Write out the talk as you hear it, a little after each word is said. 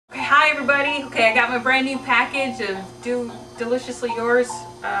hi everybody. Okay, I got my brand new package of Deliciously Yours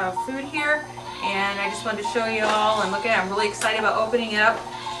food here, and I just wanted to show you all and look at it. I'm really excited about opening it up.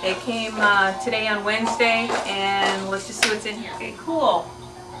 It came today on Wednesday, and let's just see what's in here. Okay, cool.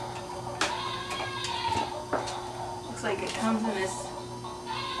 Looks like it comes in this,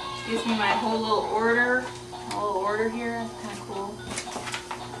 gives me my whole little order. Here. It's kind of cool.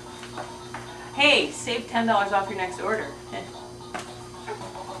 Hey, save $10 off your next order. And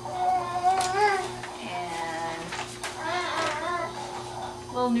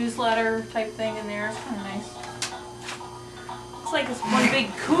a little newsletter type thing in there. It's kind of nice. Looks like it's one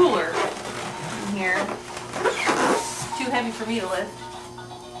big cooler in here. It's too heavy for me to lift.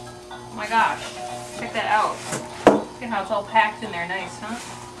 Oh my gosh. Check that out. Look at how it's all packed in there. Nice, huh?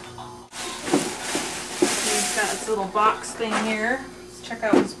 He's got this little box thing here. Let's check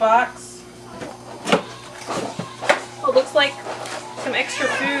out this box. Oh, it looks like some extra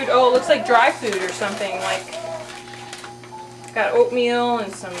food. Oh, it looks like dry food or something. Like, it's got oatmeal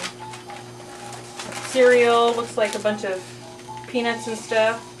and some cereal. Looks like a bunch of peanuts and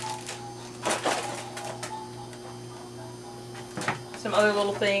stuff. Some other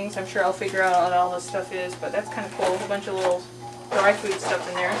little things. I'm sure I'll figure out what all this stuff is, but that's kind of cool. A bunch of little dry food stuff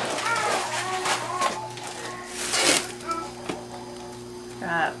in there.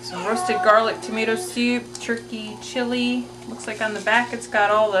 Got some roasted garlic tomato soup, turkey chili. Looks like on the back it's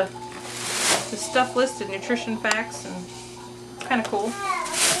got all the stuff listed, nutrition facts, and it's kind of cool.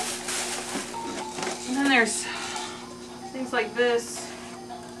 And then there's things like this,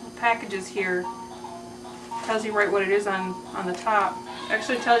 packages here. Tells you right what it is on the top.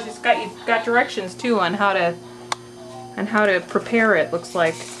 Actually tells you you've got directions too on how to prepare it. Looks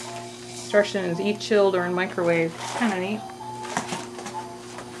like instructions: eat chilled or in microwave. Kind of neat.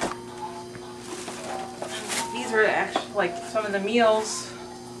 These are actually like some of the meals.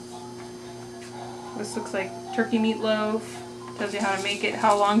 This looks like turkey meatloaf. Tells you how to make it,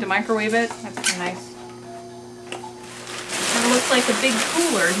 how long to microwave it. That's kind of nice. And it looks like a big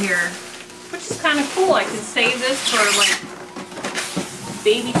cooler here, which is kind of cool. I can save this for like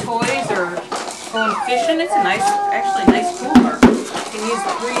baby toys or going fishing. It's a nice, actually nice cooler. You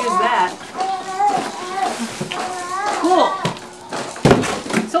can reuse that. Cool.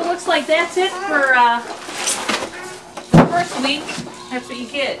 So it looks like that's it for the first week. That's what you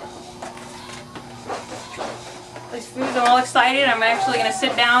get. This food, I'm all excited. I'm actually going to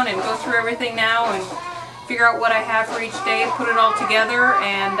sit down and go through everything now and figure out what I have for each day, put it all together,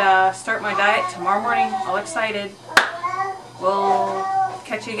 and start my diet tomorrow morning. All excited. We'll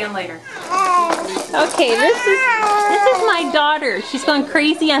catch you again later. Okay, this is my daughter. She's gone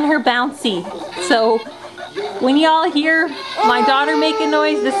crazy on her bouncy. So when y'all hear my daughter make a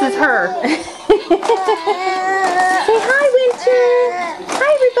noise, this is her. Say hi, Winter.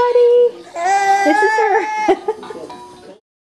 Hi, everybody.